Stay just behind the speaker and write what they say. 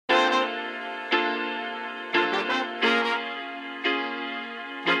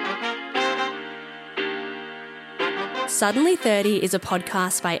Suddenly 30 is a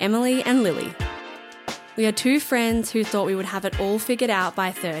podcast by Emily and Lily. We are two friends who thought we would have it all figured out by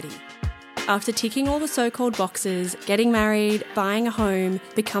 30. After ticking all the so-called boxes, getting married, buying a home,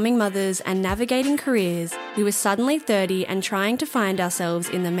 becoming mothers and navigating careers, we were suddenly 30 and trying to find ourselves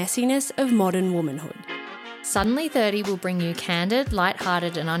in the messiness of modern womanhood. Suddenly 30 will bring you candid,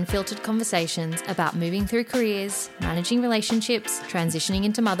 light-hearted and unfiltered conversations about moving through careers, managing relationships, transitioning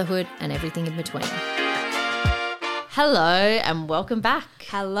into motherhood and everything in between. Hello and welcome back.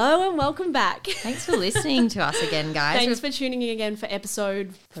 Hello and welcome back. Thanks for listening to us again, guys. Thanks for tuning in again for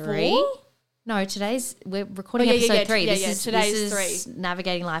episode 3. 4? No, we're recording episode 3. Today's is 3.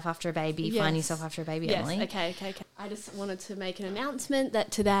 Navigating life after a baby, Yes. finding yourself after a baby, Yes, Emily. okay. I just wanted to make an announcement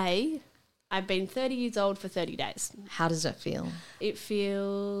that today I've been 30 years old for 30 days. How does it feel? It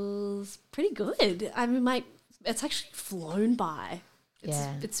feels pretty good. I mean, it's actually flown by.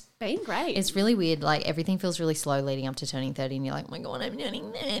 It's been great. It's really weird. Like, everything feels really slow leading up to turning 30 and you're like, oh my God, I'm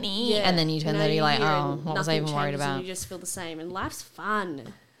turning 30. Yeah. And then you turn 30, you're like, oh, what was I even worried about? And you just feel the same. And life's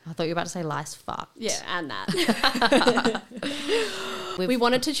fun. I thought you were about to say life's fucked. Yeah, and that. We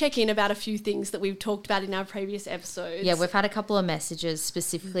wanted to check in about a few things that we've talked about in our previous episodes. Yeah, we've had a couple of messages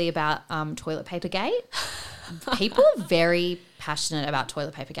specifically about toilet paper gate. People are very passionate about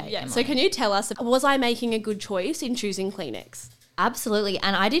toilet paper gate. Yeah, Emily. so can you tell us, was I making a good choice in choosing Kleenex? Absolutely.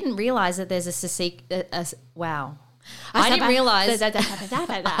 And I didn't realise that there's wow. I didn't realise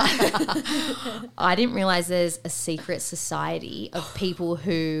I didn't realise there's a secret society of people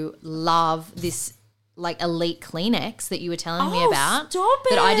who love this like elite Kleenex that you were telling me about. Stop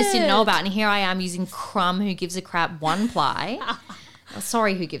it. That I just didn't know about. And here I am using Crumb, who gives a crap, one ply.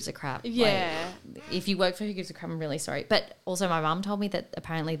 Sorry, who gives a crap. Yeah. Like, if you work for Who Gives a Crap, I'm really sorry. But also my mum told me that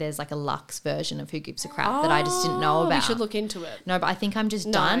apparently there's like a luxe version of Who Gives a Crap that I just didn't know about. We should look into it. No, but I think I'm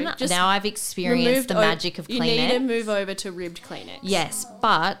just done. Now I've experienced the magic of Kleenex. You need to move over to ribbed Kleenex. Yes,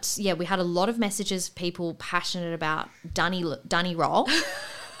 but yeah, we had a lot of messages, people passionate about dunny roll.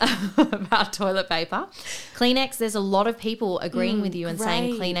 About toilet paper. Kleenex, there's a lot of people agreeing with you and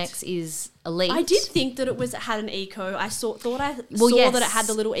saying Kleenex is elite. I did think that it had an eco. I saw that it had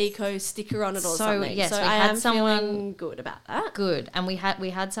the little eco sticker on it or something. Yes, so we I had am someone feeling good about that. Good. And we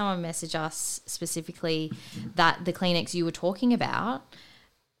had someone message us specifically that the Kleenex you were talking about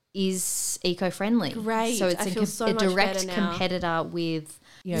is eco-friendly. Great. So it's a direct competitor with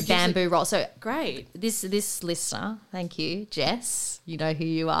bamboo roll. So great. This listener, thank you, Jess. You know who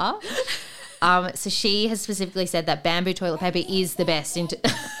you are. So she has specifically said that bamboo toilet paper is the best.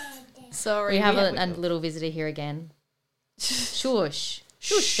 Sorry, we have a little visitor here again. Shush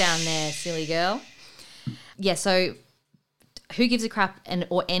down there, silly girl. Yeah. So Who Gives a Crap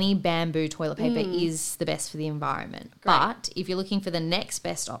or any bamboo toilet paper is the best for the environment. Great. But if you're looking for the next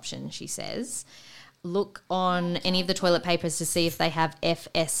best option, she says, look on any of the toilet papers to see if they have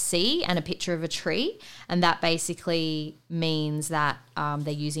FSC and a picture of a tree. And that basically means that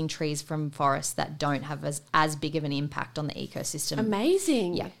they're using trees from forests that don't have as big of an impact on the ecosystem.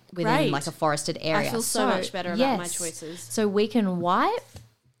 Amazing. Yeah, within like a forested area. I feel so much better about my choices. So we can wipe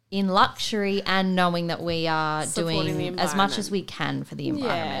in luxury and knowing that we are doing as much as we can for the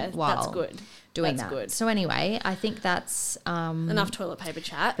environment while that's good. Doing that. Good. So anyway, I think that's enough toilet paper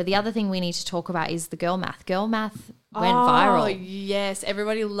chat. But the other thing we need to talk about is the girl math. Girl math went viral. Oh yes,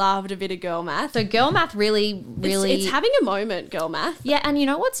 everybody loved a bit of girl math. So girl math really it's having a moment, girl math. Yeah, and you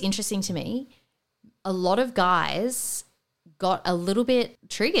know what's interesting to me? A lot of guys got a little bit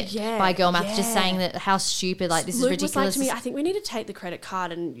triggered by girl math, just saying that how stupid, like this Luke is ridiculous. Was like to me, I think we need to take the credit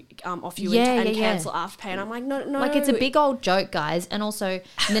card and off you and cancel Afterpay. And I'm like, no. Like it's a big old joke, guys. And also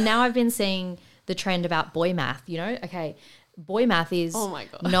now I've been seeing the trend about boy math, Okay, boy math is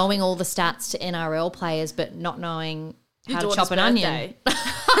knowing all the stats to NRL players but not knowing how to chop an onion.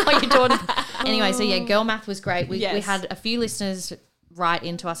 Anyway, so yeah, girl math was great. We had a few listeners write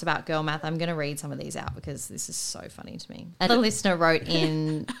into us about girl math. I'm going to read some of these out because this is so funny to me. And a listener wrote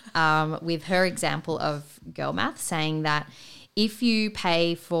in with her example of girl math saying that if you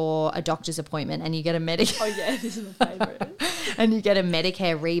pay for a doctor's appointment and you get a Medicare... Oh, yeah, this is my favourite. And you get a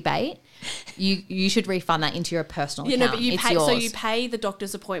Medicare rebate, you should refund that into your personal account. No, but it's yours. So you pay the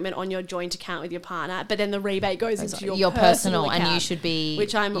doctor's appointment on your joint account with your partner, but then the rebate goes into your personal account, and you should be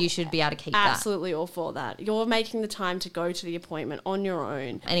able to keep that. Absolutely all for that. You're making the time to go to the appointment on your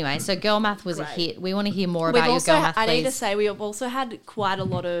own. Anyway, so girl math was a hit. We want to hear more about your girl math, please. I need to say we have also had quite a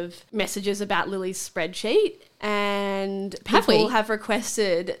lot of messages about Lily's spreadsheet. And people have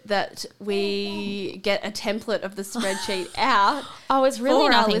requested that we get a template of the spreadsheet out. Oh, it's really for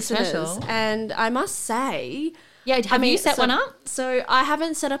nothing our listeners. special. And I must say, Yeah, have you set one up? So I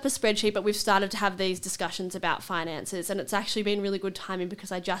haven't set up a spreadsheet, but we've started to have these discussions about finances, and it's actually been really good timing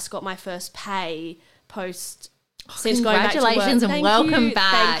because I just got my first pay post since going back to work. Congratulations and welcome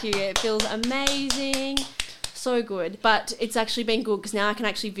back. Thank you. It feels amazing. So good. But it's actually been good because now I can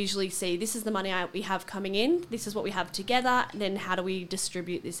actually visually see this is the money we have coming in. This is what we have together. Then how do we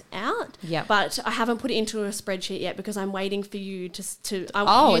distribute this out? Yeah. But I haven't put it into a spreadsheet yet because I'm waiting for you to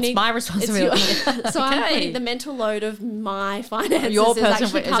it's my responsibility. So I'm putting the mental load of my finances Your is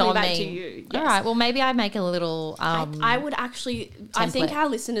actually coming on back me. to you. Yes. All right. Well, maybe I make a little I would actually template. I think our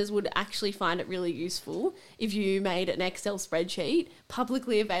listeners would actually find it really useful if you made an Excel spreadsheet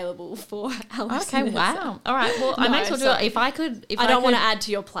publicly available for our listeners. Okay, wow. All right. Well, I may as well do it. If I could... I don't want to add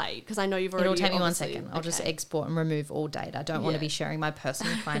to your plate because I know you've already... It'll take me 1 second. I'll just export and remove all data. I don't want to be sharing my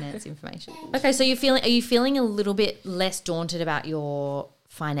personal finance information. Okay, so are you feeling a little bit less daunted about your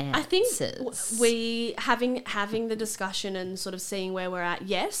finances? I think we having the discussion and sort of seeing where we're at,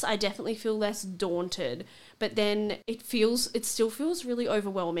 yes, I definitely feel less daunted. But then it still feels really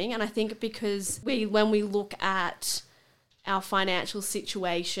overwhelming. And I think because when we look at our financial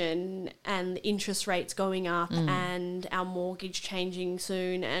situation and the interest rates going up and our mortgage changing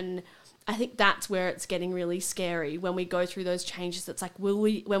soon, and I think that's where it's getting really scary when we go through those changes. It's like,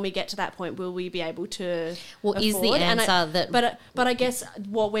 when we get to that point, will we be able to afford? Is the answer But I guess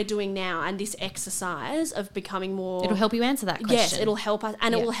what we're doing now and this exercise of becoming more... It'll help you answer that question. Yes, it'll help us.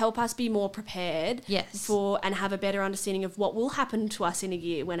 And it will help us be more prepared and have a better understanding of what will happen to us in a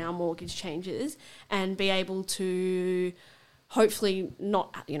year when our mortgage changes, and be able to... hopefully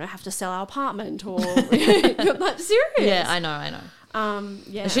not, have to sell our apartment or... But serious. Yeah, I know.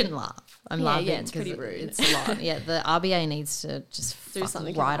 I shouldn't laugh. I'm laughing. Yeah, it's pretty rude. It's a lot. Yeah, the RBA needs to just do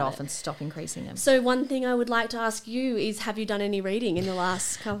something right off and stop increasing them. So one thing I would like to ask you is, have you done any reading in the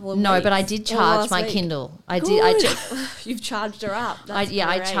last couple of weeks? No, but I did charge my Kindle. You've charged her up.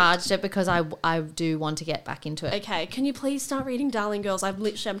 I charged it because I do want to get back into it. Okay, can you please start reading Darling Girls? I'm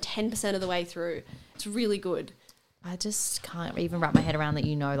 10% of the way through. It's really good. I just can't even wrap my head around that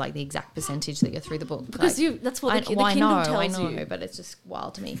like the exact percentage that you're through the book. Because that's what the Kindle tells you. I know, but it's just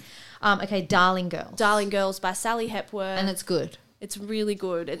wild to me. Okay, Darling Girls. Darling Girls by Sally Hepworth. And it's good. It's really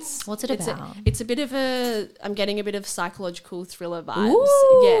good. What's it about? It's a bit of I'm getting a bit of psychological thriller vibes.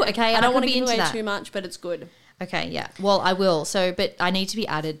 Ooh, yeah. Okay, I don't want to give away too much, but it's good. Okay, yeah. Well, I will. But I need to be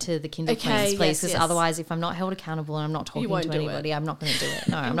added to the Kindle Queens, please, because otherwise, if I'm not held accountable and I'm not talking to anybody, I'm not going to do it.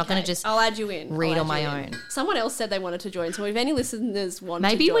 No, I'm not going to just. I'll add you in. Read on my own. Someone else said they wanted to join, so if any listeners want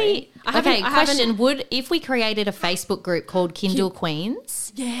to join, question: if we created a Facebook group called Kindle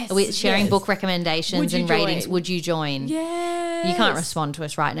Queens, with sharing book recommendations and ratings, would you join? Yes. You can't respond to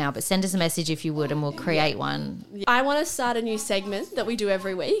us right now, but send us a message if you would, and we'll create one. I want to start a new segment that we do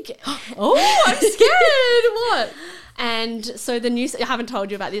every week. Oh, I'm scared. What? And so I haven't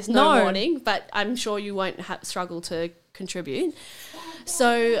told you about this, no warning, but I'm sure you won't struggle to contribute.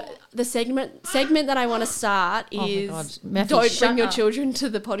 So the segment that I want to start is don't bring your children to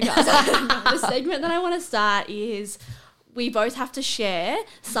the podcast. The segment that I want to start is we both have to share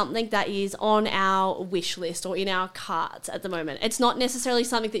something that is on our wish list or in our carts at the moment. It's not necessarily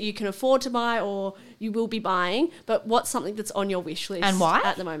something that you can afford to buy or you will be buying, but what's something that's on your wish list and why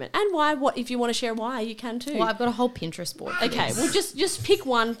at the moment? And why? What if you want to share why, you can too. Well, I've got a whole Pinterest board. Okay, well just pick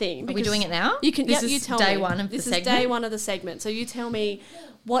one thing. Are we doing it now? You can. This is you tell day me. one of this the segment. This is day one of the segment. So you tell me,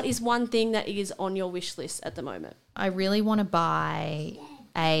 what is one thing that is on your wish list at the moment? I really want to buy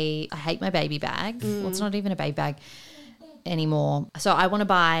I hate my baby bag. Well, it's not even a baby bag anymore. So I want to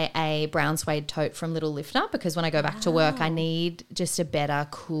buy a brown suede tote from Little Lifter because when I go back to work, I need just a better,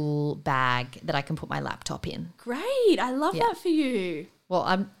 cool bag that I can put my laptop in. Great. I love that for you. Well,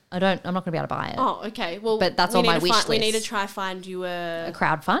 I'm not going to be able to buy it. Oh, okay. Well, but that's on my wish list. We need to try find you a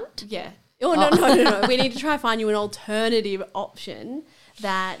crowdfund? Yeah. Oh, no. We need to try find you an alternative option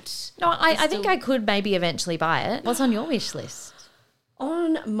that... No, I think I could maybe eventually buy it. What's on your wish list?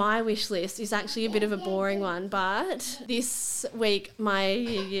 On my wish list is actually a bit of a boring one, but this week my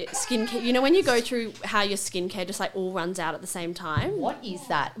skincare, you know when you go through how your skincare just like all runs out at the same time? What is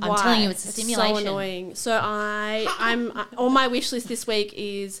that? I'm telling you, it's a stimulation. So annoying. So I'm on my wish list this week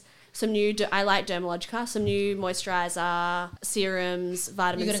is some new, I like Dermalogica, some new moisturizer, serums,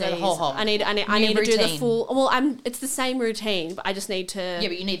 vitamin C. You're going to go the whole hog. I need to do the full, well, it's the same routine, but I just need to. Yeah,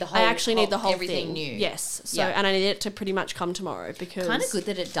 but you need the whole. I actually need the whole everything thing. New. Yes. So, and I need it to pretty much come tomorrow because. Kind of good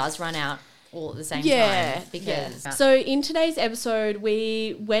that it does run out all at the same time. Because. So in today's episode,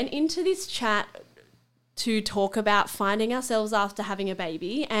 we went into this chat to talk about finding ourselves after having a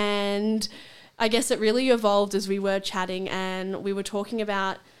baby, and I guess it really evolved as we were chatting and we were talking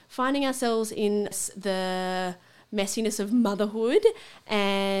about finding ourselves in the messiness of motherhood,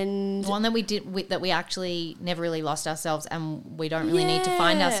 and one that we actually never really lost ourselves, and we don't really need to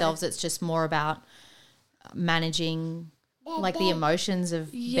find ourselves. It's just more about managing like the emotions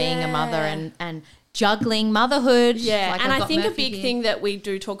of being a mother and juggling motherhood. Yeah, like and I think Murphy a big here. thing that we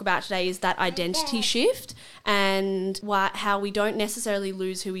do talk about today is that identity shift, and how we don't necessarily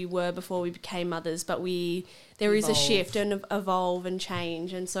lose who we were before we became mothers, but there is a shift and evolve and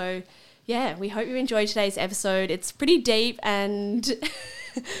change. And so, yeah, we hope you enjoyed today's episode. It's pretty deep, and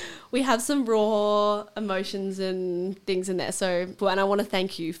we have some raw emotions and things in there. So, and I want to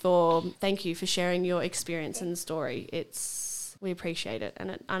thank you for sharing your experience and story. We appreciate it,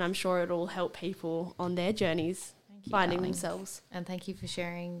 and I'm sure it'll help people on their journeys finding themselves. And thank you for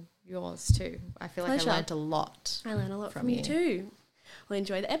sharing yours too. I feel like I learned a lot. I learned a lot from you too. Well,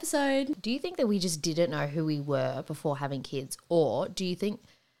 enjoy the episode. Do you think that we just didn't know who we were before having kids, or do you think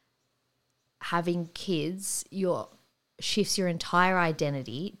having kids shifts your entire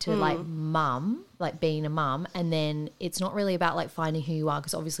identity to like mum, like being a mum, and then it's not really about like finding who you are,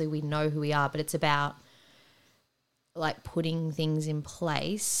 because obviously we know who we are, but it's about like putting things in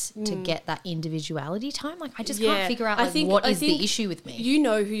place to get that individuality time? Like I just can't figure out what is the issue with me. You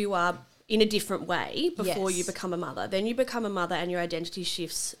know who you are in a different way before you become a mother. Then you become a mother and your identity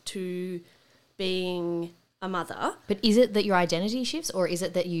shifts to being a mother. But is it that your identity shifts, or is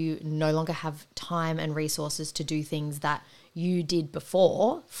it that you no longer have time and resources to do things that you did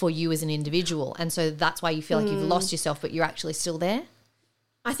before for you as an individual, and so that's why you feel like you've lost yourself but you're actually still there?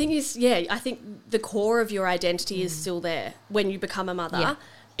 I think I think the core of your identity is still there when you become a mother. Yeah.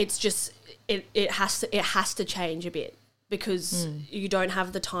 It's just it has to change a bit, because you don't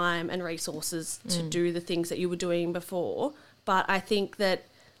have the time and resources to do the things that you were doing before. But I think that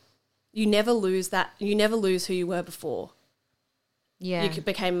you never lose who you were before. Yeah. You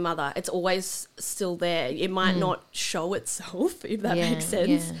became a mother. It's always still there. It might not show itself, if that makes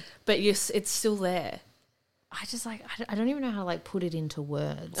sense, but it's still there. I just I don't even know how to like put it into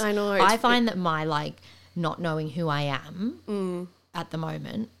words. I know. I find that my like not knowing who I am at the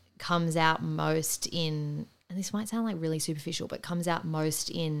moment comes out most in, and this might sound like really superficial, but comes out most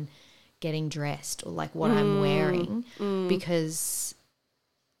in getting dressed or like what I'm wearing, because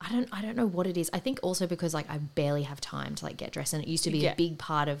I don't know what it is. I think also because like I barely have time to like get dressed, and it used to be a big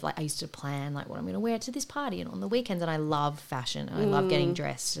part of like I used to plan like what I'm going to wear to this party and on the weekends, and I love fashion and I love getting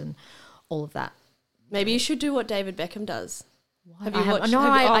dressed and all of that. Maybe you should do what David Beckham does. Have you watched? No,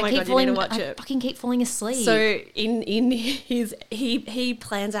 I keep falling. You need to watch it. Fucking keep falling asleep. So in his he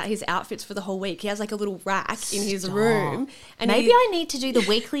plans out his outfits for the whole week. He has like a little rack in his room. And maybe I need to do the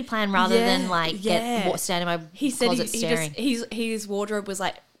weekly plan rather than like stand in my closet staring. His wardrobe was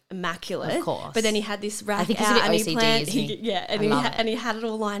like immaculate, of course. But then he had this rack. I think he's a bit OCD, isn't he? And he had it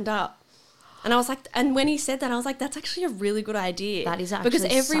all lined up. And I was like, and when he said that, I was like, that's actually a really good idea. That is actually, because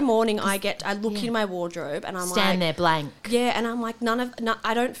every morning I look in my wardrobe and I'm stand there blank. Yeah, and I'm like,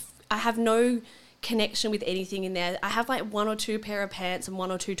 I have no connection with anything in there. I have like one or two pair of pants and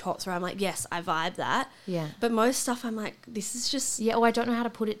one or two tops where I'm like, yes, I vibe that. Yeah. But most stuff I'm like, this is just... Yeah, I don't know how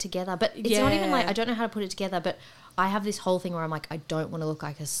to put it together. But it's not even like I don't know how to put it together, but I have this whole thing where I'm like, I don't want to look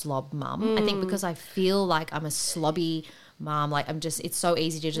like a slob mum. I think because I feel like I'm a slobby mum, like it's so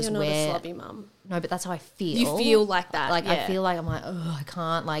easy to just You're wear... not a slobby mum. No, but that's how I feel. You feel like that. Like I feel like I'm like, oh, I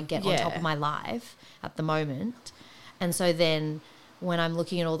can't like get on top of my life at the moment. And so then when I'm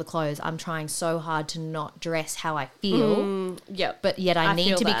looking at all the clothes, I'm trying so hard to not dress how I feel. But yet I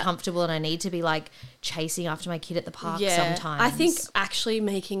need to be comfortable, and I need to be like chasing after my kid at the park sometimes. I think actually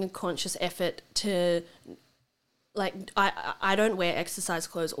making a conscious effort to... Like, I don't wear exercise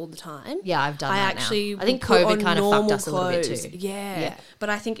clothes all the time. Yeah, I've done that now. I think COVID kind of fucked us a little bit too. Yeah. But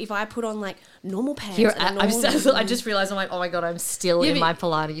I think if I put on, like, normal pants... I just realized, I'm like, oh, my God, I'm still in my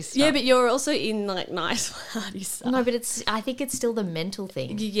Pilates stuff. Yeah, but you're also in, like, nice Pilates stuff. No, but I think it's still the mental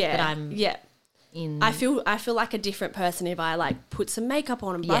thing that I'm in. I feel like a different person if I, like, put some makeup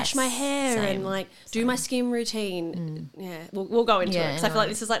on and brush my hair and, like, do my skin routine. Yeah, we'll go into it, because I feel like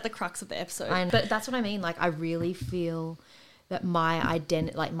this is, like, the crux of the episode. But that's what I mean. Like, I really feel that my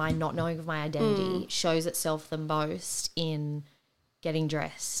identity, like, my not knowing of my identity shows itself the most in getting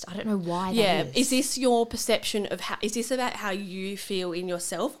dressed. I don't know why that is. Is this your perception of is this about how you feel in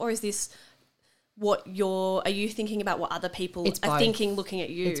yourself, or is this... are you thinking about what other people are thinking looking at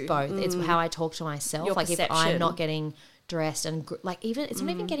you? It's both. It's how I talk to myself. Your like perception. If I'm not getting dressed and like even, it's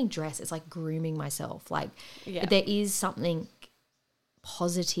not even getting dressed. It's like grooming myself. Like there is something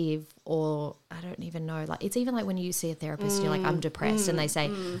positive, or I don't even know. Like it's even like when you see a therapist and you're like, I'm depressed, and they say,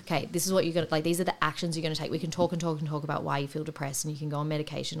 okay, this is what you're going to, like, these are the actions you're going to take. We can talk and talk and talk about why you feel depressed, and you can go on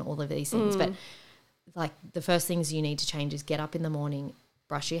medication, all of these things. But like the first things you need to change is get up in the morning,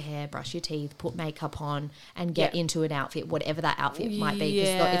 brush your hair, brush your teeth, put makeup on, and get into an outfit, whatever that outfit might be.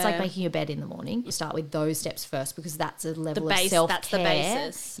 Because it's like making your bed in the morning. You start with those steps first because that's a level of self-care. That's the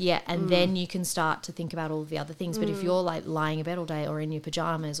basis. Yeah, and then you can start to think about all the other things. But if you're like lying in bed all day or in your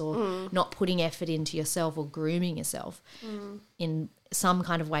pajamas or not putting effort into yourself or grooming yourself in some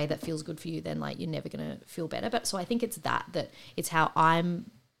kind of way that feels good for you, then like you're never going to feel better. But so I think it's that it's how I'm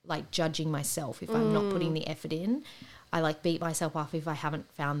like judging myself if I'm not putting the effort in. I like beat myself up if I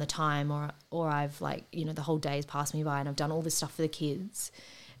haven't found the time or I've like, you know, the whole day's passed me by and I've done all this stuff for the kids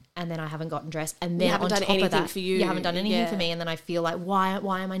and then I haven't gotten dressed. And then on top of that, you haven't done anything for me. And then I feel like, why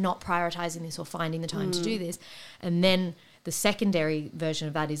am I not prioritizing this or finding the time to do this? And then the secondary version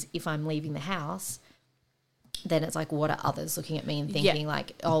of that is if I'm leaving the house, then it's like, what are others looking at me and thinking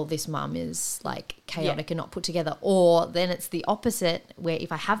like, oh, this mum is like chaotic and not put together. Or then it's the opposite where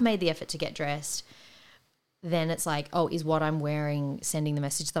if I have made the effort to get dressed, then it's like, oh, is what I'm wearing sending the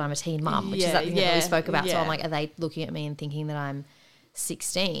message that I'm a teen mum, which is that thing that we spoke about. So I'm like, are they looking at me and thinking that I'm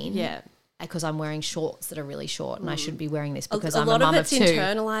 16? Yeah. Because I'm wearing shorts that are really short and I should be wearing this because I'm a mum of two. A lot of it's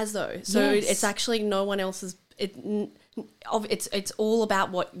internalised though. So it's actually no one else's... It's all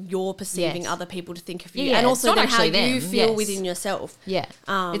about what you're perceiving other people to think of you. And also then how you feel within yourself. Yeah.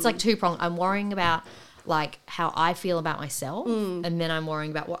 It's like two-pronged. I'm worrying about like how I feel about myself and then I'm worrying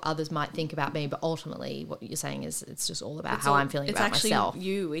about what others might think about me, but ultimately what you're saying is it's just all about how I'm feeling about myself. It's actually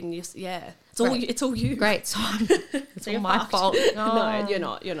you and you, it's all you. Great. So it's all my fault. Oh. No,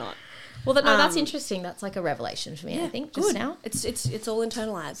 you're not. Well, that's interesting. That's like a revelation for me, I think, just now. It's all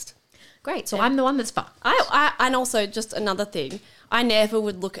internalized. Great. So I'm the one that's fucked. I and also just another thing, I never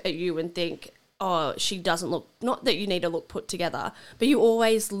would look at you and think, oh, she doesn't look, not that you need to look put together, but you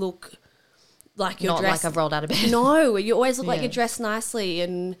always look like you're dressed. Not like I've rolled out of bed. No, you always look like you're dressed nicely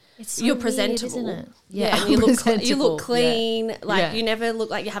and you're presentable, isn't it? Yeah, and you look clean. Yeah. Like you never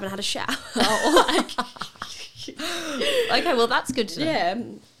look like you haven't had a shower. Okay, well that's good to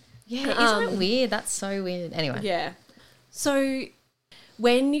know. Yeah, isn't it weird? That's so weird. Anyway. Yeah. So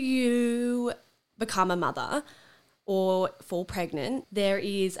when you become a mother or fall pregnant, there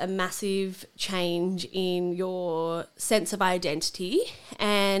is a massive change in your sense of identity.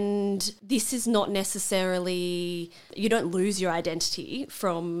 And this is not necessarily, you don't lose your identity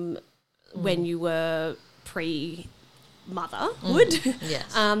from when you were pre-motherhood.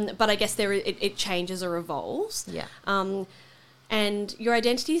 Yes. But I guess it changes or evolves. Yeah. And your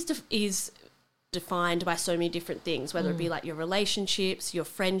identity is defined by so many different things, whether it be like your relationships, your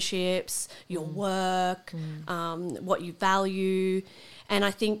friendships, your work, what you value. And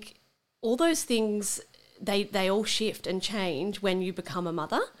I think all those things, they all shift and change when you become a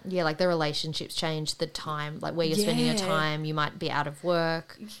mother. Yeah, like the relationships change, the time, like where you're spending your time, you might be out of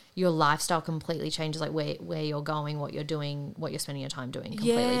work, your lifestyle completely changes, like where you're going, what you're doing, what you're spending your time doing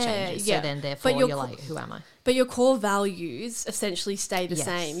completely changes. So then therefore you're like, who am I? But your core values essentially stay the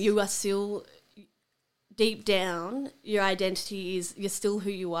same. You are still... Deep down, your identity is, you're still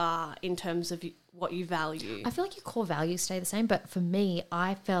who you are in terms of what you value. I feel like your core values stay the same, but for me,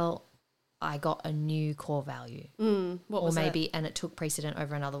 I felt I got a new core value. What was that? And it took precedent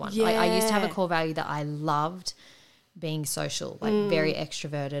over another one. Yeah. I used to have a core value that I loved being social, like very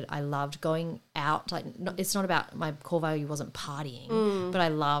extroverted. I loved going out. Like it's not about, my core value wasn't partying, but I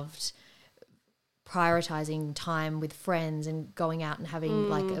loved prioritizing time with friends and going out and having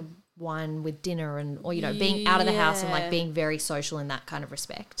like a wine with dinner and, or, you know, being out of the house and like being very social in that kind of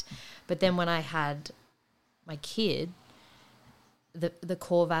respect. But then when I had my kid, the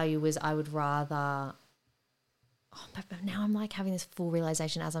core value was I would rather, but now I'm like having this full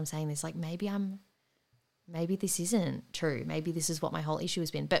realization as I'm saying this, like maybe this isn't true. Maybe this is what my whole issue has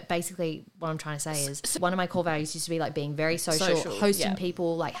been. But basically what I'm trying to say is one of my core values used to be like being very social hosting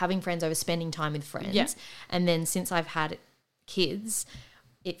people, like having friends over, spending time with friends. Yeah. And then since I've had kids,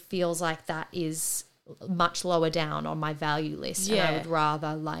 it feels like that is much lower down on my value list. Yeah. And I would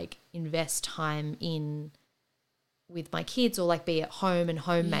rather like invest time in with my kids or like be at home and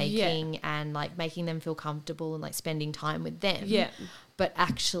homemaking and like making them feel comfortable and like spending time with them. Yeah. But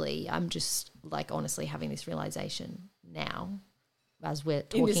actually I'm just like honestly having this realization now as we're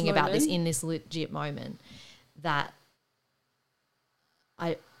talking about this in this legit moment that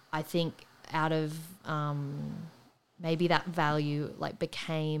I think out of maybe that value like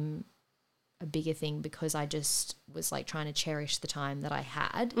became a bigger thing because I just was like trying to cherish the time that I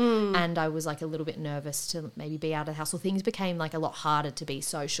had and I was like a little bit nervous to maybe be out of the house, or things became like a lot harder to be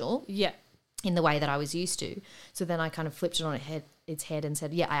social in the way that I was used to. So then I kind of flipped it on its head and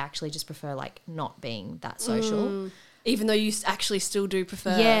said, I actually just prefer like not being that social. even though you actually still do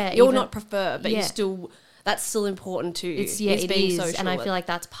prefer. Yeah, you're not prefer, but you yeah. still. That's still important too. It is, social. And I feel like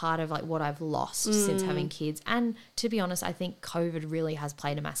that's part of like what I've lost since having kids. And to be honest, I think COVID really has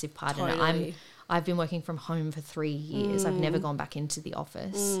played a massive part in it. I've been working from home for 3 years. I've never gone back into the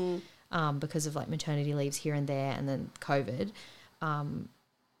office because of like maternity leaves here and there, and then COVID.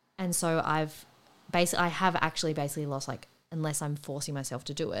 And so I have actually basically lost, like, unless I'm forcing myself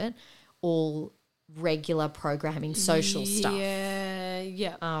to do it, all regular programming, social stuff.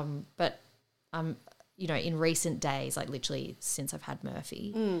 Yeah. But you know, in recent days, like literally since I've had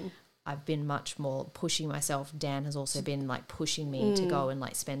Murphy, I've been much more pushing myself. Dan has also been like pushing me to go and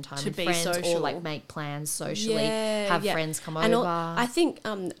like spend time with friends social. Or like make plans socially, have friends come over. I think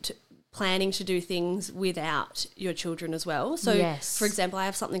planning to do things without your children as well. So, for example, I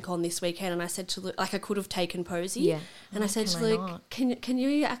have something on this weekend, and I said to Luke, like, I could have taken Posey, and I said to Luke, can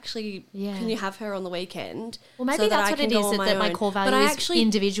you actually can you have her on the weekend? Well, maybe that's what it is. That my core value is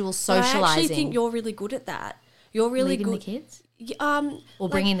individual socializing. I actually think you're really good at that. You're really leaving good. The kids, or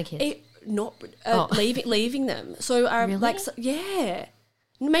bringing the kids, leaving them. So, really? like,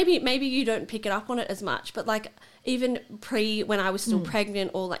 maybe you don't pick it up on it as much, but like, even when I was still pregnant,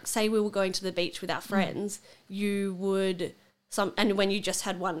 or like say we were going to the beach with our friends, you would and when you just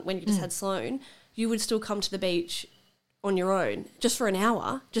had had Sloane, you would still come to the beach on your own just for an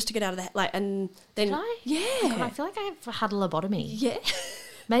hour, just to get out of the and then Did I? Yeah. God, I feel like I've had a lobotomy. Yeah.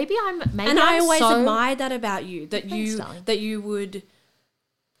 Maybe I always admired that about you, that you would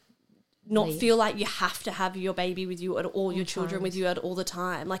not feel like you have to have your baby with you at all, your children with you at all the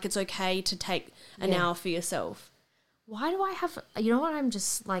time. Like, it's okay to take an hour for yourself. Why do I have, you know what I'm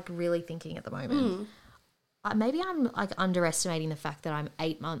just like really thinking at the moment? Maybe I'm like underestimating the fact that I'm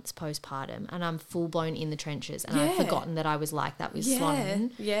 8 months postpartum and I'm full blown in the trenches, and I've forgotten that I was like that with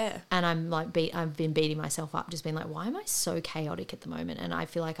Sloane. Yeah. And I'm like, I've been beating myself up, just being like, why am I so chaotic at the moment? And I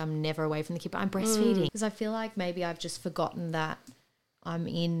feel like I'm never away from the kid, but I'm breastfeeding. Because I feel like maybe I've just forgotten that I'm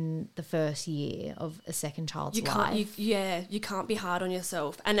in the first year of a second child's life. You can't be hard on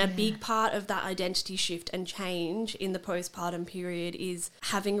yourself. And a big part of that identity shift and change in the postpartum period is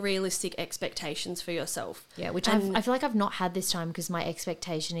having realistic expectations for yourself. Yeah, which I feel like I've not had this time, because my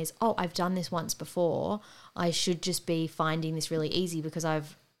expectation is, I've done this once before. I should just be finding this really easy because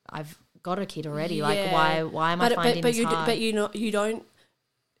I've got a kid already. Yeah. Like, why am I finding this hard? But you don't.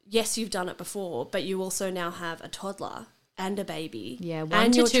 Yes, you've done it before, but you also now have a toddler and a baby. Yeah,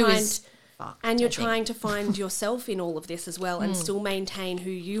 1 to 2 is fucked. And you're trying to find yourself in all of this as well, and still maintain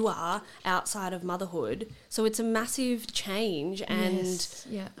who you are outside of motherhood. So it's a massive change, and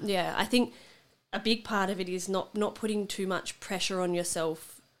I think a big part of it is not putting too much pressure on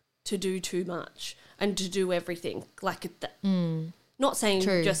yourself to do too much and to do everything. Like, not saying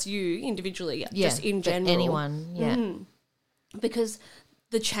just you individually, just in general. Anyone, because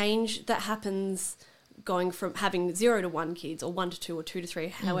the change that happens going from having 0 to 1 kids, or 1 to 2, or 2 to 3,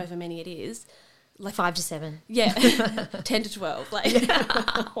 however many it is, like 5 to 7, 10 to 12, like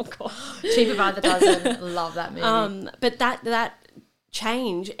oh god, Cheaper by the dozen. Love that movie. But that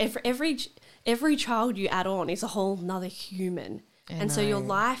change, every child you add on is a whole nother human, so your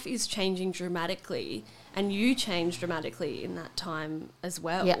life is changing dramatically, and you change dramatically in that time as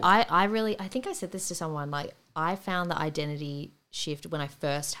well. Yeah, I think I said this to someone, like, I found the identity shift when I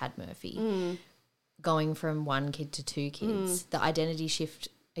first had Murphy. Going from 1 kid to 2 kids, the identity shift,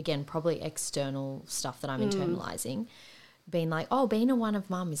 again, probably external stuff that I'm internalizing, being like, being a one of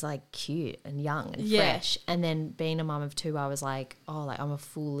mum is like cute and young and fresh, and then being a mum of 2, I was like, I'm a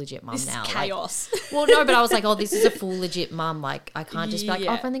full legit mum now. Chaos. Like, well, no, but I was like, this is a full legit mum. Like, I can't just be like,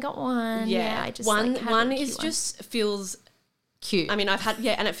 I've only got one. I just one is just feels cute. I mean, I've had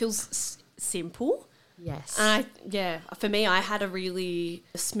and it feels simple. Yes. And for me, I had a really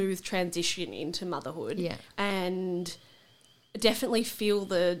smooth transition into motherhood. Yeah. And definitely feel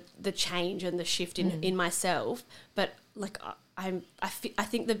the change and the shift in myself. But like, I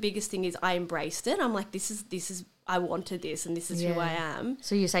think the biggest thing is I embraced it. I'm like, this is I wanted this, and this is who I am.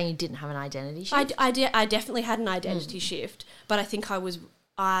 So you're saying you didn't have an identity shift? I definitely had an identity shift, but I think I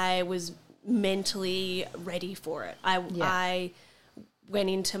was mentally ready for it. I went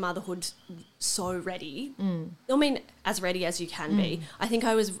into motherhood so ready. I mean, as ready as you can be. I think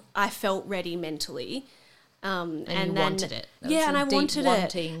I felt ready mentally. And you wanted it. And I wanted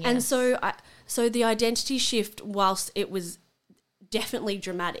it. Yes. And so the identity shift, whilst it was definitely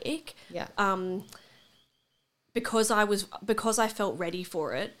dramatic, because I felt ready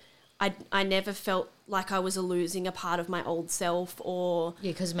for it, I never felt like I was losing a part of my old self, or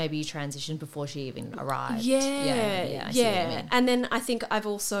because maybe you transitioned before she even arrived. I see what you mean. And then I think I've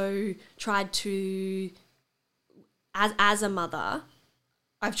also tried to as a mother,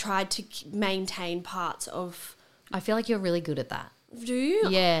 I've tried to maintain parts of. I feel like you're really good at that. Do you?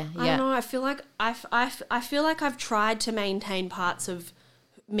 Yeah. I don't know. I feel like I feel like I've tried to maintain parts of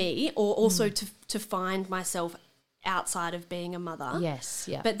me, or also to find myself outside of being a mother. Yes.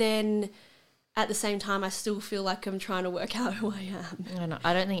 Yeah. But then at the same time, I still feel like I'm trying to work out who I am.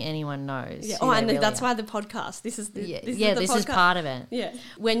 I don't think anyone knows. Yeah. And really that's why the podcast. This is part of it. Yeah.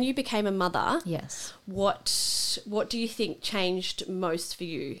 When you became a mother, yes. What do you think changed most for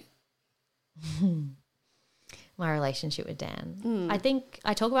you? My relationship with Dan. I think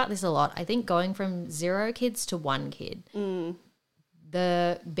I talk about this a lot. I think going from 0 kids to 1 kid,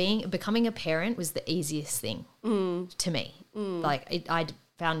 becoming a parent was the easiest thing to me. Like I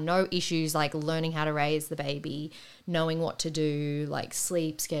found no issues like learning how to raise the baby, knowing what to do, like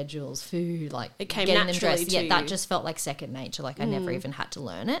sleep schedules, food, like it came getting naturally them dressed. to you. That just felt like second nature. Like I never even had to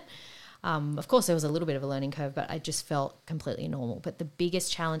learn it. Of course, there was a little bit of a learning curve, but I just felt completely normal. But the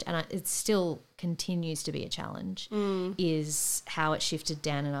biggest challenge, and it still continues to be a challenge, is how it shifted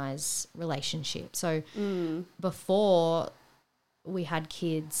Dan and I's relationship. So before we had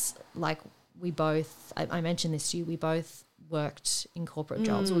kids, like we both, I mentioned this to you, we both worked in corporate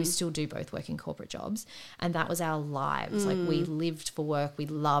jobs, or we still do both work in corporate jobs, and that was our lives. Like we lived for work, we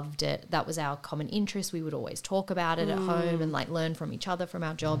loved it. That was our common interest. We would always talk about it at home and like learn from each other from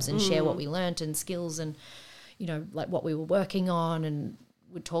our jobs and share what we learnt and skills and, you know, like what we were working on, and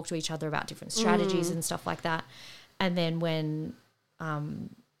would talk to each other about different strategies and stuff like that. And then when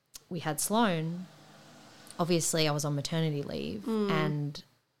we had Sloane, obviously I was on maternity leave, and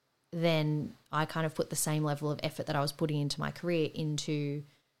then I kind of put the same level of effort that I was putting into my career into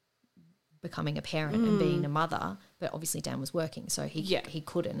becoming a parent and being a mother. But obviously Dan was working, so he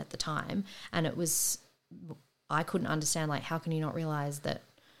couldn't at the time. And I couldn't understand, like, how can you not realize that,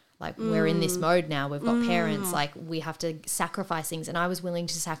 like, we're in this mode now, we've got parents, like, we have to sacrifice things. And I was willing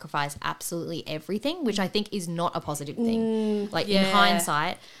to sacrifice absolutely everything, which I think is not a positive thing. In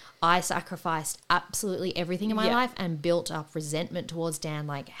hindsight, I sacrificed absolutely everything in my life and built up resentment towards Dan.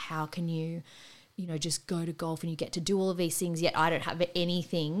 Like, how can you just go to golf and you get to do all of these things, yet I don't have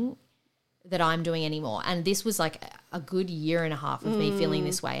anything that I'm doing anymore. And this was like a good year and a half of me feeling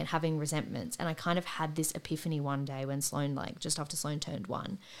this way and having resentments. And I kind of had this epiphany one day when Sloane, like just after Sloane turned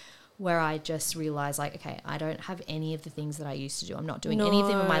 1, where I just realized, like, okay, I don't have any of the things that I used to do. I'm not doing any of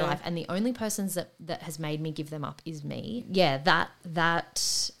them in my life. And the only persons that has made me give them up is me. Yeah,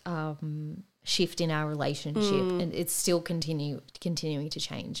 that shift in our relationship, and it's still continuing to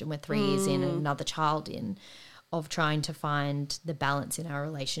change. And we're 3 years in and another child in, of trying to find the balance in our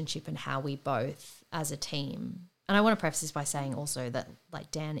relationship and how we both as a team. And I want to preface this by saying also that,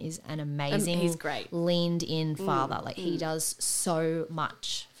 like, Dan is an amazing, he's great, leaned in father. Like he does so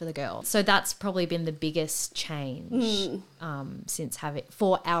much for the girl. So that's probably been the biggest change since having,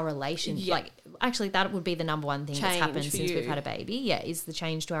 for our relationship. Yeah. Like, actually that would be the number one thing that's happened since we've had a baby. Yeah, is the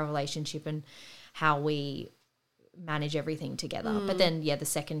change to our relationship and how we manage everything together. But then, the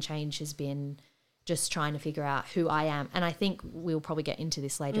second change has been just trying to figure out who I am. And I think we'll probably get into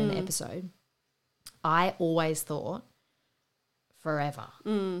this later in the episode. I always thought forever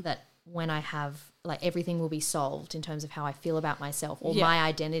that when I have, like, everything will be solved in terms of how I feel about myself, or my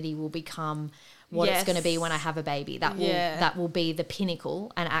identity will become what it's going to be when I have a baby. That will be the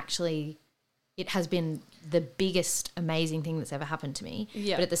pinnacle. And actually it has been the biggest amazing thing that's ever happened to me.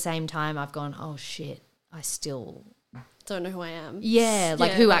 Yeah. But at the same time I've gone, oh shit, I still don't know who I am. Yeah,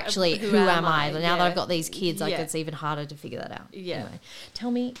 like who am I? Now that I've got these kids, like it's even harder to figure that out. Yeah. Anyway, tell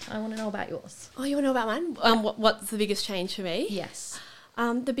me, I want to know about yours. Oh, you want to know about mine? What's the biggest change for me? Yes.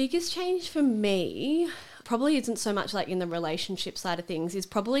 The biggest change for me probably isn't so much like in the relationship side of things, is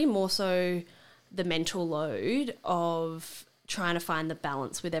probably more so the mental load of trying to find the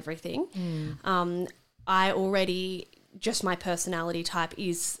balance with everything. I already... just my personality type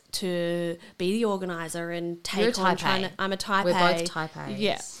is to be the organizer and take on trying to, I'm a type A. We're both type A's.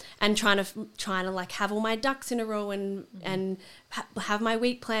 Yeah. And trying to like have all my ducks in a row and have my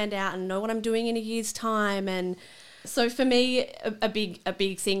week planned out and know what I'm doing in a year's time. And so for me, a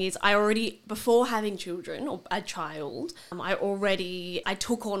big thing is I already, before having children or a child, I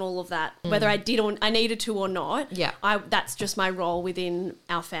took on all of that, whether I needed to or not. Yeah. That's just my role within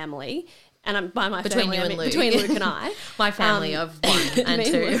our family. And by my between family, you and Luke. Between Luke and I. My family of 1 and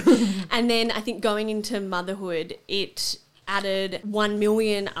 2. And then I think going into motherhood, it added 1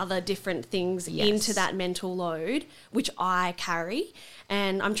 million other different things into that mental load, which I carry.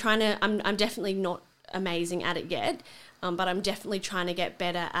 And I'm definitely not amazing at it yet, but I'm definitely trying to get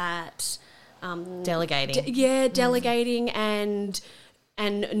better at delegating. Delegating and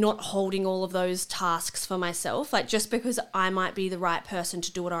and not holding all of those tasks for myself. Like, just because I might be the right person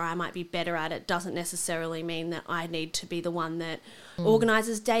to do it or I might be better at it doesn't necessarily mean that I need to be the one that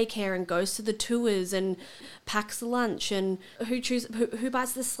organises daycare and goes to the tours and packs the lunch and who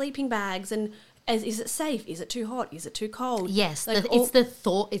buys the sleeping bags and is it safe? Is it too hot? Is it too cold? Yes, like it's the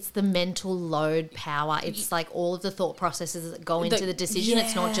thought, it's the mental load power. It's like all of the thought processes that go into the decision.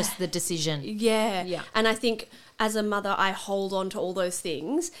 It's not just the decision. Yeah. And I think as a mother, I hold on to all those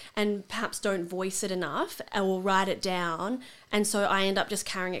things and perhaps don't voice it enough or write it down. And so I end up just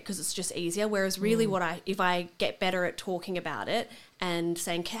carrying it because it's just easier. Whereas really if I get better at talking about it and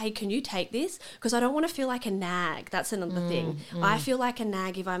saying, hey, can you take this? Because I don't want to feel like a nag. That's another thing. I feel like a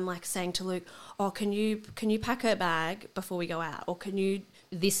nag if I'm like saying to Luke, oh, can you pack her bag before we go out? Or can you...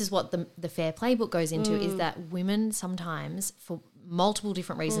 This is what the Fair Playbook goes into, is that women sometimes, for multiple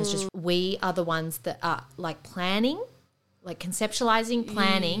different reasons, just we are the ones that are like planning, like conceptualizing,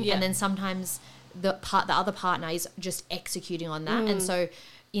 planning, and then sometimes the other partner is just executing on that. And so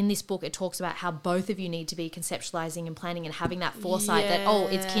in this book, it talks about how both of you need to be conceptualizing and planning and having that foresight that, oh,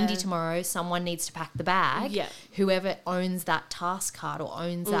 it's kindy tomorrow, someone needs to pack the bag. Yeah. Whoever owns that task card or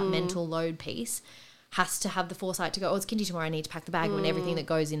owns that mental load piece has to have the foresight to go, oh, it's kindy tomorrow, I need to pack the bag and everything that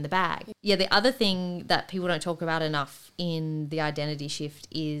goes in the bag. Yeah, the other thing that people don't talk about enough in the identity shift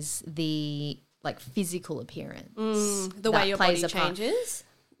is the like physical appearance. The way your body changes.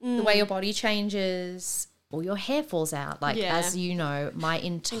 The way your body changes, or your hair falls out. Like, as you know, my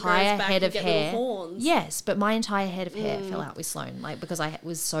entire head of hair. Yes, but my entire head of hair fell out with Sloane, like because I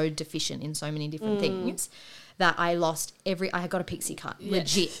was so deficient in so many different things that I lost I got a pixie cut.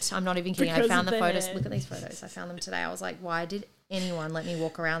 Legit. I'm not even kidding. I found the photos. Look at these photos. I found them today. I was like, why did anyone let me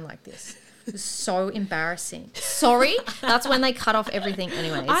walk around like this? It was so embarrassing. Sorry. That's when they cut off everything.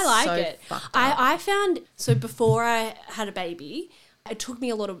 Anyway, I like it. I found, so before I had a baby, it took me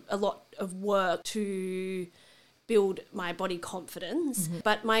a lot of work to build my body confidence.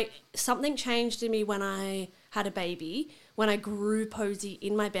 But something changed in me when I had a baby, when I grew posy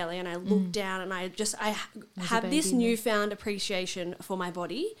in my belly and I looked down and I have this newfound appreciation for my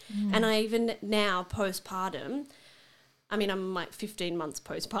body. And I even now postpartum, I mean, I'm like 15 months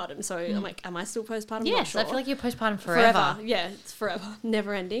postpartum, so I'm like, am I still postpartum? Yes, not sure. I feel like you're postpartum forever. Yeah, it's forever,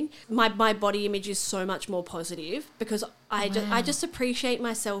 never ending. My body image is so much more positive because I just appreciate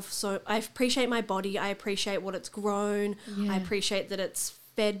myself. So I appreciate my body. I appreciate what it's grown. I appreciate that it's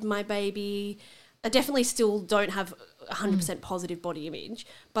fed my baby. I definitely still don't have 100% positive body image,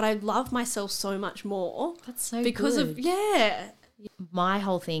 but I love myself so much more. That's so because good. My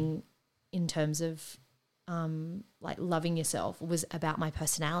whole thing in terms of like loving yourself was about my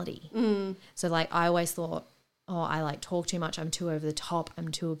personality. So like I always thought, oh, I like talk too much, I'm too over the top, I'm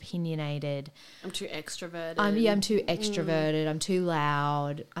too opinionated, I'm too extroverted. I'm too extroverted, I'm too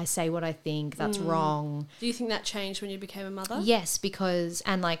loud, I say what I think, that's wrong. Do you think that changed when you became a mother? Yes, because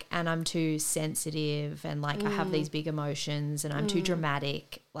and I'm too sensitive and like I have these big emotions and I'm too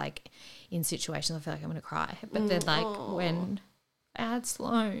dramatic, like in situations I feel like I'm gonna cry. But then like when I had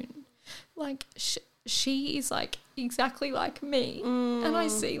Sloane, like she is like exactly like me and I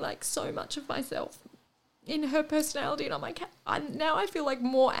see like so much of myself in her personality and I'm like, now I feel like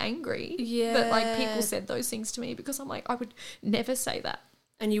more angry that like people said those things to me because I'm like, I would never say that.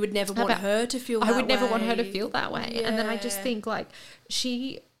 And you would never want her to feel that way. I would never want her to feel that way. Yeah. And then I just think like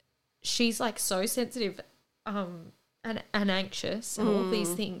she's like so sensitive and anxious and all of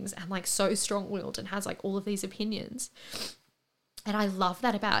these things and like so strong-willed and has like all of these opinions. And I love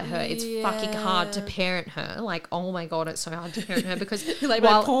that about her. It's fucking hard to parent her. Like, oh my God, it's so hard to parent her because like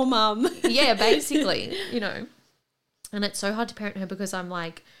my poor mum. Yeah, basically, you know. And it's so hard to parent her because I'm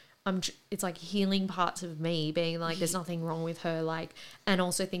like, it's like healing parts of me being like, there's nothing wrong with her. Like, and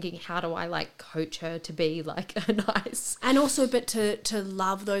also thinking, how do I like coach her to be like a nice. And also, but to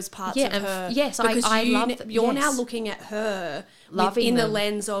love those parts of her. Yes, I love you're now looking at her in the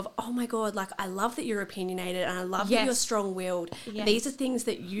lens of, oh my God, like I love that you're opinionated and I love that you're strong-willed. Yes. These are things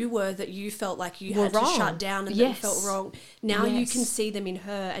that you felt like you had to shut down and that you felt wrong. Now you can see them in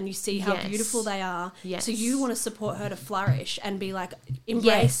her and you see how beautiful they are. Yes. So you want to support her to flourish and be like,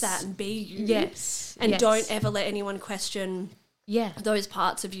 embrace that and be you. Yes. And don't ever let anyone question those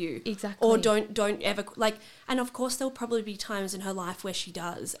parts of you. Exactly. Or don't ever like, and of course there'll probably be times in her life where she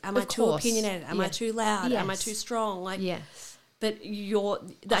does. Am I too opinionated? Am I too loud? Am I too strong? Like but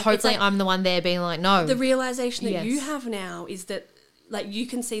hopefully I'm the one there being like, no. The realization that you have now is that like you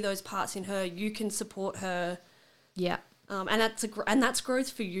can see those parts in her, you can support her. Yeah. And that's growth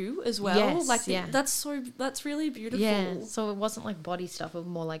for you as well. Yes, like that's really beautiful. Yeah. So it wasn't like body stuff, it was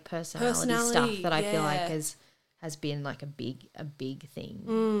more like personality stuff that I feel like has has been like a big thing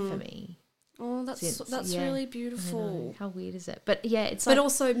for me. Oh, that's really beautiful. How weird is it? But yeah, it's but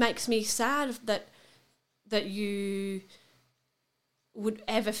also it makes me sad that you would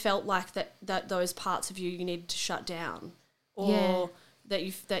ever felt like that those parts of you needed to shut down, or that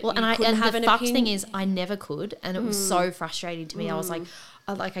you couldn't have an opinion. The fucked thing is I never could, and it was so frustrating to me. I was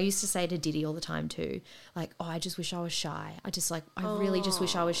like I used to say to Diddy all the time too, like, oh, I just wish I was shy. I really just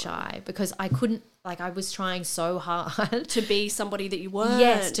wish I was shy, because I couldn't, like, I was trying so hard to be somebody that you weren't.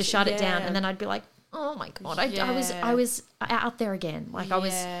 Yes, to shut it down, and then I'd be like, oh my God, I was out there again. Like I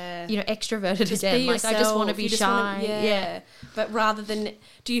was, extroverted just again. Like I just want to be shy. But rather than,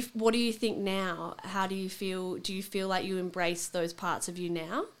 what do you think now? How do you feel? Do you feel like you embrace those parts of you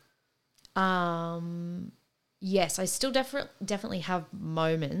now? Yes, I still definitely have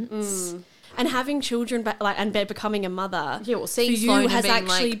moments. And having children, and becoming a mother, seeing for you has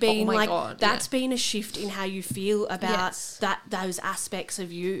actually been oh my God, that's been a shift in how you feel about those aspects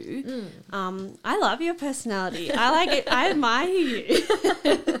of you. I love your personality. I like it. I admire you,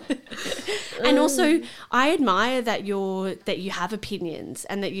 and also I admire that you have opinions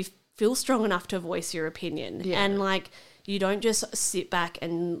and that you feel strong enough to voice your opinion, and like you don't just sit back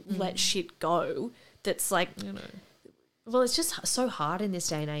and let shit go. That's like. Well, it's just so hard in this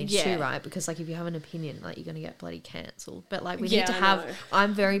day and age too, right? Because like if you have an opinion, like you're going to get bloody cancelled. But like we need to have.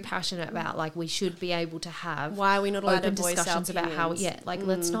 I'm very passionate about like we should be able to have. Why are we not allowed to voice discussions about how?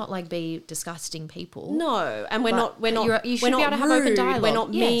 Let's not like be disgusting people. No, and we're not. You should be able to have open dialogue. We're not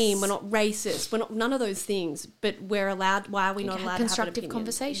mean. We're not racist. We're not none of those things. But we're allowed. Why are we not allowed constructive to have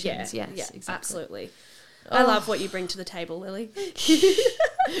conversations? Yes, exactly. Absolutely. I love what you bring to the table, Lily.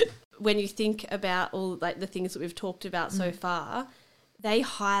 When you think about all like the things that we've talked about so far, they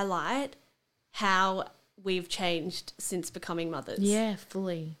highlight how we've changed since becoming mothers. Yeah,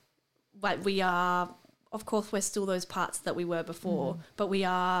 fully. Like we are, of course, we're still those parts that we were before, but we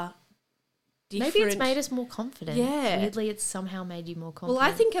are different. Maybe it's made us more confident. Yeah. Weirdly, it's somehow made you more confident. Well,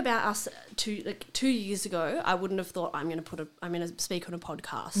 I think about us 2 years ago, I wouldn't have thought I'm going to speak on a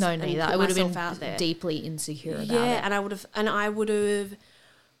podcast. No, neither. I would have been out there. Deeply insecure about it. Yeah, and I would have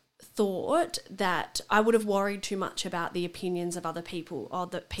thought that I would have worried too much about the opinions of other people, or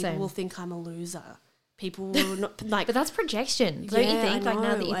that people will think I'm a loser. People will not like. But that's projection, don't you think? Like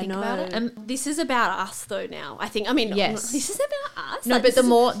now that you think about it, this is about us, though. Now I think. I mean, yes, this is about us. No, like, but the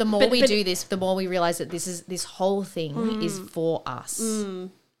more we do this, the more we realize that this whole thing is for us.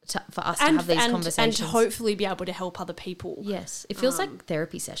 For us to have these conversations. And to hopefully be able to help other people. Yes. It feels like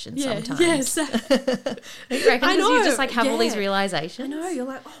therapy sessions sometimes. Yes. I know. You just like have all these realizations. I know. You're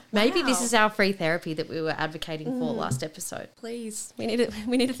like, maybe this is our free therapy that we were advocating for last episode. Please. We need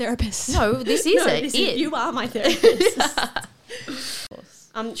a therapist. No, this is you are my therapist.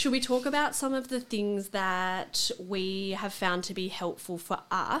 Should we talk about some of the things that we have found to be helpful for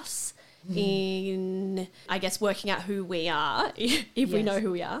us in, I guess, working out who we are, if we know who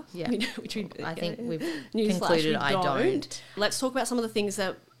we are. Yeah. I think we've concluded we don't. Let's talk about some of the things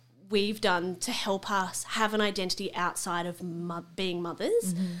that we've done to help us have an identity outside of being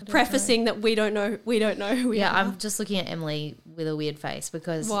mothers. Prefacing that we don't know who we are. Yeah, I'm just looking at Emily with a weird face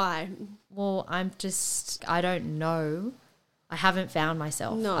because... Why? Well, I don't know. I haven't found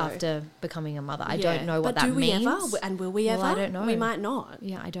myself after becoming a mother. I don't know what that means. But do we ever? And will we ever? Well, I don't know. We might not.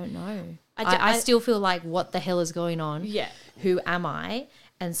 Yeah, I don't know. I still feel like, what the hell is going on? Yeah. Who am I?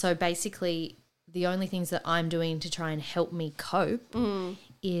 And so basically the only things that I'm doing to try and help me cope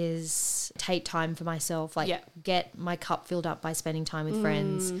is take time for myself, get my cup filled up by spending time with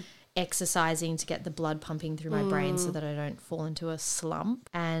friends, exercising to get the blood pumping through my brain so that I don't fall into a slump,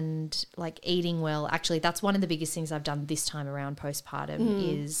 and like eating well. Actually, that's one of the biggest things I've done this time around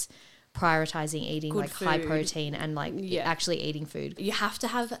postpartum is prioritizing eating like high protein and like actually eating food. You have to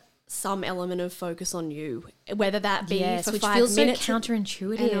have some element of focus on you, whether that be for which 5 feels minutes. So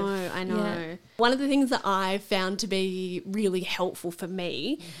counterintuitive. I know. Yeah. One of the things that I found to be really helpful for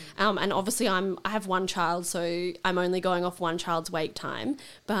me, and obviously I have one child, so I'm only going off one child's wake time,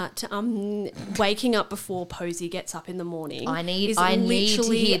 but waking up before Posey gets up in the morning I need to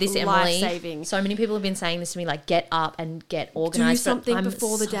hear this, Emily. Life-saving. So many people have been saying this to me, like, get up and get organised. Do something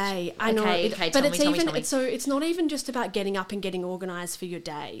before the day. I know. But it's not even just about getting up and getting organised for your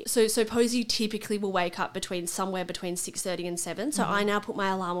day. So Posey typically will wake up somewhere between 6:30 and 7. So I now put my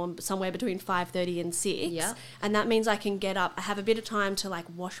alarm on somewhere between 5:30 and 6. Yeah. And that means I can get up. I have a bit of time to like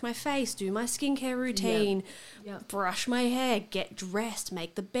wash my face, do my skincare routine, brush my hair, get dressed,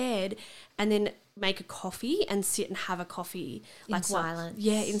 make the bed, and then make a coffee and sit and have a coffee. In silence.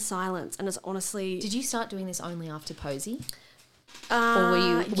 Yeah, in silence. And it's honestly... Did you start doing this only after Posey? Or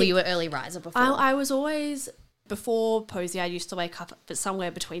were you an early riser before? I was always... Before Posy, I used to wake up at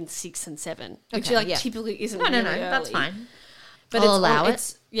somewhere between 6 and 7, which typically isn't really early. That's fine. But I'll allow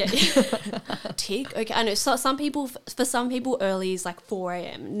it. Yeah. Tick. Okay. I know. So some people, for some people, early is like 4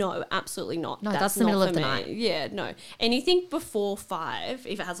 a.m. No, absolutely not. No, that's the middle of the night. Yeah. No. Anything before 5,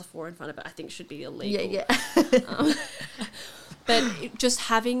 if it has a 4 in front of it, I think should be illegal. Yeah. But just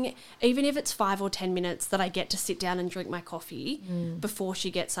having, even if it's 5 or 10 minutes that I get to sit down and drink my coffee before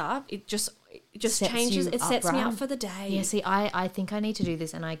she gets up, it just changes. It sets me up for the day. Yeah, see, I think I need to do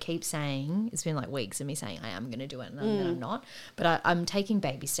this, and I keep saying, it's been like weeks of me saying I am going to do it, and then I'm not. But I'm taking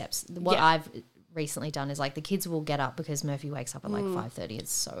baby steps. What I've recently done is like the kids will get up because Murphy wakes up at like 5:30.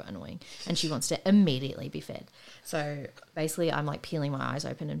 It's so annoying, and she wants to immediately be fed. So basically I'm like peeling my eyes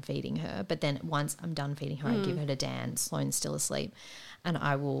open and feeding her, but then once I'm done feeding her, I give her to Dan. Sloane's still asleep, and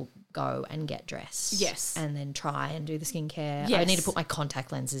I will go and get dressed. Yes. And then try and do the skincare. Yes. I need to put my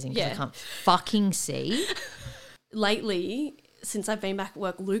contact lenses in because I can't fucking see. Lately, since I've been back at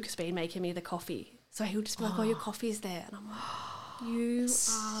work, Luke's been making me the coffee. So he'll just be like, your coffee's there. And I'm like, you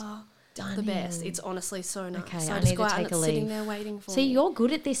are the best. It's honestly so nice. Okay, so I just need go to out take and a it's leave. sitting there waiting for me. See, you're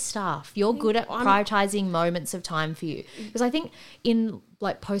good at this stuff. You're good at prioritizing moments of time for you. Because I think in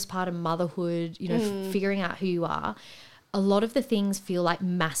like postpartum motherhood, you know, figuring out who you are, a lot of the things feel like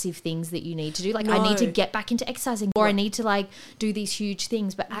massive things that you need to do. Like I need to get back into exercising, or I need to like do these huge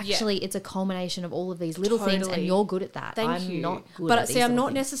things. But actually it's a culmination of all of these little things, and you're good at that. Thank you. Not good but at see, these I'm not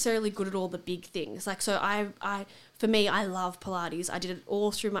things. necessarily good at all the big things. Like, so for me, I love Pilates. I did it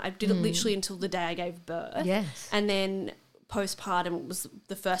all through I did it literally until the day I gave birth. Yes. And then postpartum was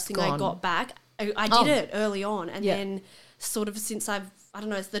the first thing I got back. I did it early on, and then sort of since I don't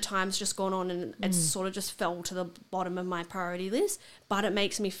know, the time's just gone on, and it's sort of just fell to the bottom of my priority list, but it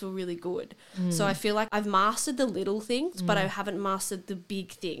makes me feel really good. So I feel like I've mastered the little things, but I haven't mastered the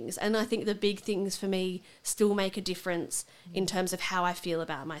big things. And I think the big things for me still make a difference in terms of how I feel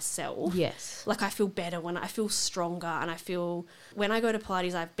about myself. Yes. Like I feel better when I feel stronger, and I feel when I go to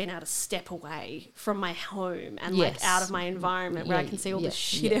Pilates, I've been able to step away from my home and like out of my environment where I can see all the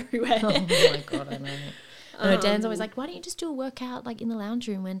shit everywhere. Oh my God, I know. I know Dan's always like, why don't you just do a workout like in the lounge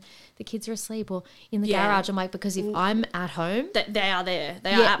room when the kids are asleep, or in the garage? I'm like, because if I'm at home, they are there.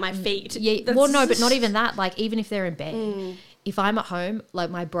 They are at my feet. Yeah. Well, no, but not even that. Like even if they're in bed, if I'm at home,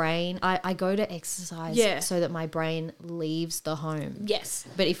 like my brain, I go to exercise so that my brain leaves the home. Yes.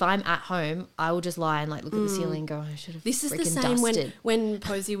 But if I'm at home, I will just lie and like look at the ceiling and go, I should have This is the same dusted. when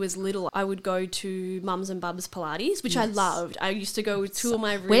Posy was little. I would go to Mums and Bubs Pilates, which I loved. I used to go with two of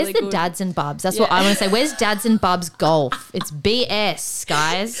my really Where's the dads and bubs? That's what I want to say. Where's dads and bubs golf? It's BS,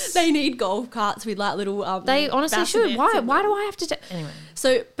 guys. They need golf carts with like little They honestly should. Why do I have to anyway.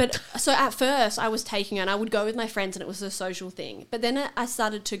 So at first I was taking her and I would go with my friends and it was a social thing. But then I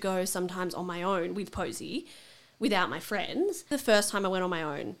started to go sometimes on my own with Posy without my friends. The first time I went on my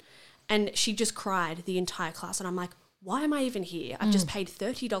own and she just cried the entire class, and I'm like, why am I even here? I've just paid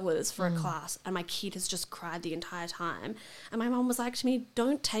 $30 for a class and my kid has just cried the entire time. And my mum was like to me,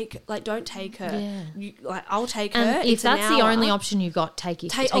 don't take her. Yeah. I'll take her. If that's the only option you've got, take your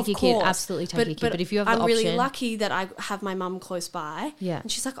kid. Absolutely take your kid. But if you have the option. I'm really lucky that I have my mum close by. Yeah.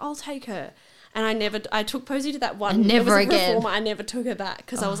 And she's like, I'll take her. And I took Posy to that one. Never again. Reformer. I never took her back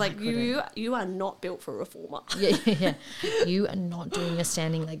because I was like, you are not built for a reformer. Yeah. You are not doing your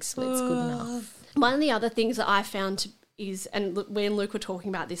standing leg splits good enough. One of the other things that I found is, and me and Luke were talking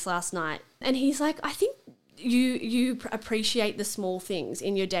about this last night, and he's like, I think you appreciate the small things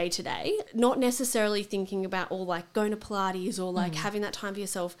in your day to day, not necessarily thinking about all like going to Pilates or like having that time for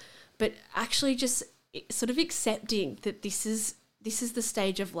yourself, but actually just sort of accepting that this is the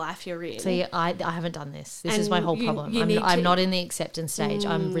stage of life you're in. See, I haven't done this. This is my whole problem. I'm not in the acceptance stage.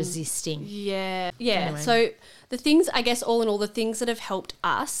 I'm resisting. Yeah. Anyway. So the things, I guess, all in all, the things that have helped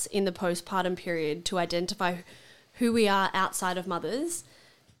us in the postpartum period to identify who we are outside of mothers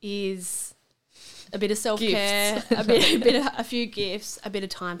is a bit of self-care, a few gifts, a bit of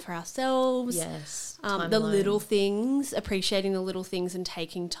time for ourselves. Yes. The little things, appreciating the little things and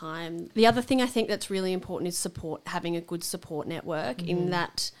taking time. The other thing I think that's really important is having a good support network in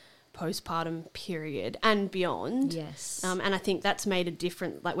that postpartum period and beyond. Yes. And I think that's made a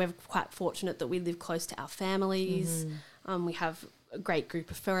difference. Like, we're quite fortunate that we live close to our families. We have a great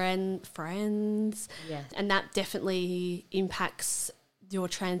group of friends. Yes. And that definitely impacts your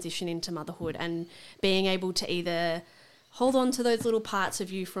transition into motherhood, and being able to either hold on to those little parts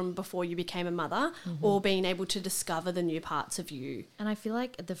of you from before you became a mother, or being able to discover the new parts of you. And I feel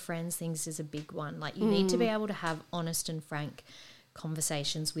like the friends things is a big one. Like, you need to be able to have honest and frank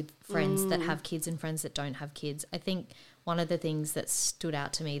conversations with friends that have kids and friends that don't have kids. I think one of the things that stood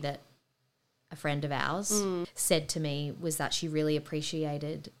out to me that a friend of ours, said to me was that she really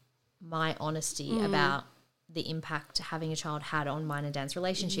appreciated my honesty about the impact having a child had on mine and Dan's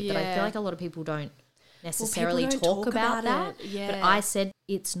relationship. But I feel like a lot of people don't necessarily talk about that. But I said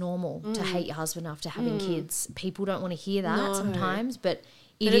it's normal to hate your husband after having kids. People don't want to hear that sometimes, but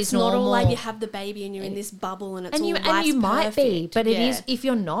it is normal. It's not all like you have the baby and you're in this bubble and it's all life's and you might perfect. be, but it is, if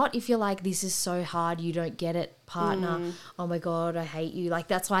you're not, if you're like, this is so hard, you don't get it, partner, oh my God, I hate you. Like,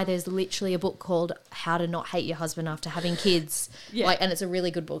 that's why there's literally a book called How to Not Hate Your Husband After Having Kids. And it's a really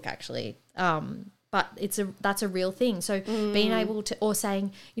good book, actually. But that's a real thing. So being able to, or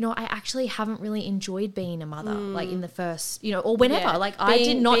saying, you know, I actually haven't really enjoyed being a mother, like in the first, you know, or whenever. Yeah. Like I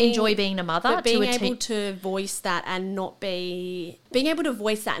did not enjoy being a mother. But being able to voice that and not being able to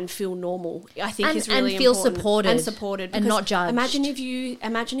voice that and feel normal, I think is really important. And feel supported. And not judged. Imagine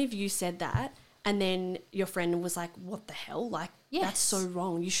if you said that and then your friend was like, what the hell? Like, that's so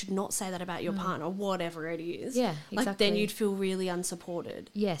wrong. You should not say that about your partner, whatever it is. Yeah, exactly. Like, then you'd feel really unsupported.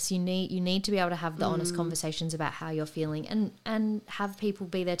 Yes, you need to be able to have the honest conversations about how you're feeling and have people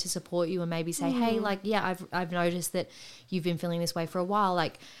be there to support you and maybe say, hey, like, I've noticed that you've been feeling this way for a while.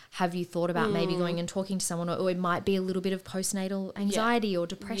 Like, have you thought about maybe going and talking to someone, or it might be a little bit of postnatal anxiety or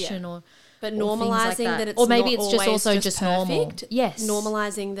depression or but normalizing that it's or maybe not it's just also just perfect. Normal. Yes,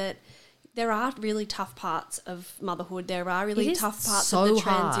 normalizing that there are really tough parts of motherhood. There are really tough parts of the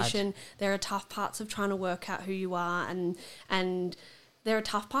transition. Hard. There are tough parts of trying to work out who you are, and there are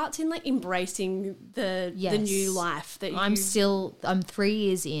tough parts in like embracing the new life that I'm 3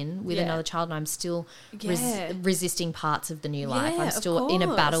 years in with another child, and I'm still resisting parts of the new life. I'm still in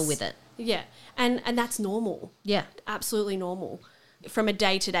a battle with it. Yeah, and that's normal. Yeah, absolutely normal. From a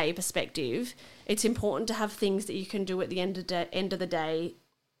day-to-day perspective, it's important to have things that you can do at the end of the day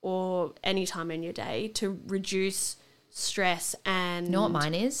or any time in your day to reduce stress. And you know what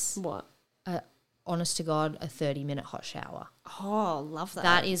mine is? What? Honest to God, a 30-minute hot shower. Oh, love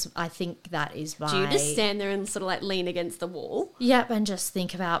that. I think that is my... Do you just stand there and sort of like lean against the wall? Yep, and just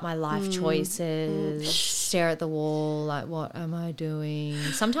think about my life choices, stare at the wall, like, what am I doing?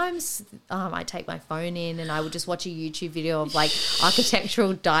 Sometimes I take my phone in and I would just watch a YouTube video of like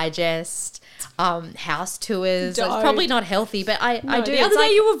Architectural Digest, house tours. It's probably not healthy, but I do. The other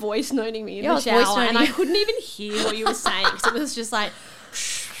day you were voice noting me in the shower and I couldn't even hear what you were saying because it was just like...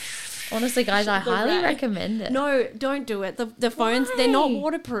 Honestly, guys, I highly recommend it. No, don't do it. The phones, they're not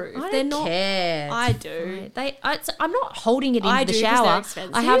waterproof. They're not. Care. I do. I'm not holding it into the shower.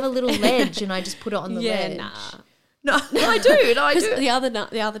 I have a little ledge and I just put it on the ledge. No, I do. No, I do.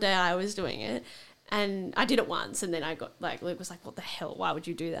 The other day I was doing it and I did it once and then I got like, Luke was like, what the hell? Why would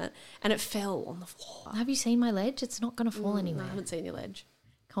you do that? And it fell on the floor. Have you seen my ledge? It's not going to fall anywhere. I haven't seen your ledge.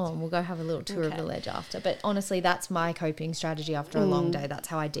 Come on, we'll go have a little tour of the ledge after. But honestly, that's my coping strategy after a long day. That's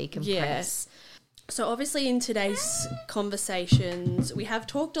how I decompress. Yes. So obviously in today's conversations, we have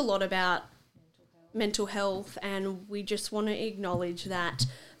talked a lot about mental health, and we just want to acknowledge that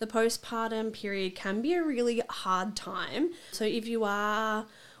the postpartum period can be a really hard time. So if you are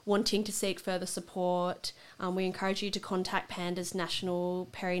wanting to seek further support, we encourage you to contact Panda's National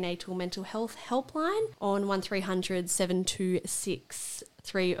Perinatal Mental Health Helpline on 1300 726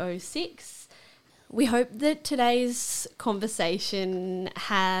 306. We hope that today's conversation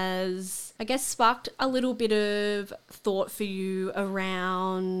has, I guess, sparked a little bit of thought for you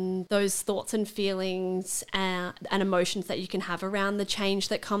around those thoughts and feelings and emotions that you can have around the change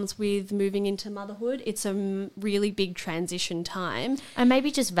that comes with moving into motherhood. It's a really big transition time. And maybe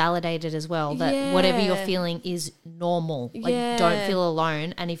just validate it as well, that whatever you're feeling is normal. Like, don't feel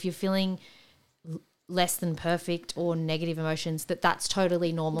alone. And if you're feeling less than perfect or negative emotions, that's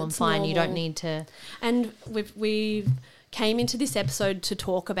totally normal and fine. Normal. You don't need to... And we came into this episode to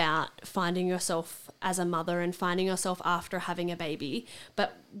talk about finding yourself as a mother and finding yourself after having a baby.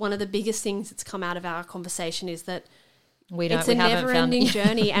 But one of the biggest things that's come out of our conversation is that it's a never-ending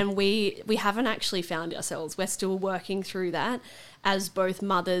journey, and we haven't actually found ourselves. We're still working through that as both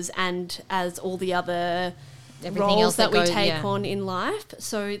mothers and as all the other... roles that we take on in life.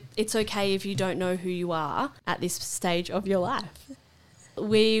 So it's okay if you don't know who you are at this stage of your life.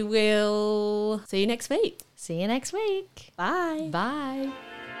 We will see you next week. See you next week. Bye. Bye.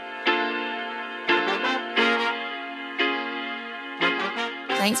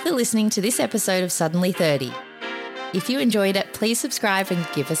 Thanks for listening to this episode of Suddenly 30. If you enjoyed it, please subscribe and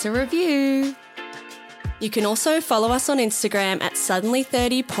give us a review. You can also follow us on Instagram at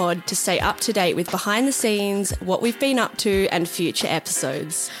Suddenly30pod to stay up to date with behind the scenes, what we've been up to, and future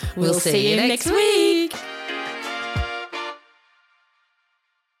episodes. We'll see you next week.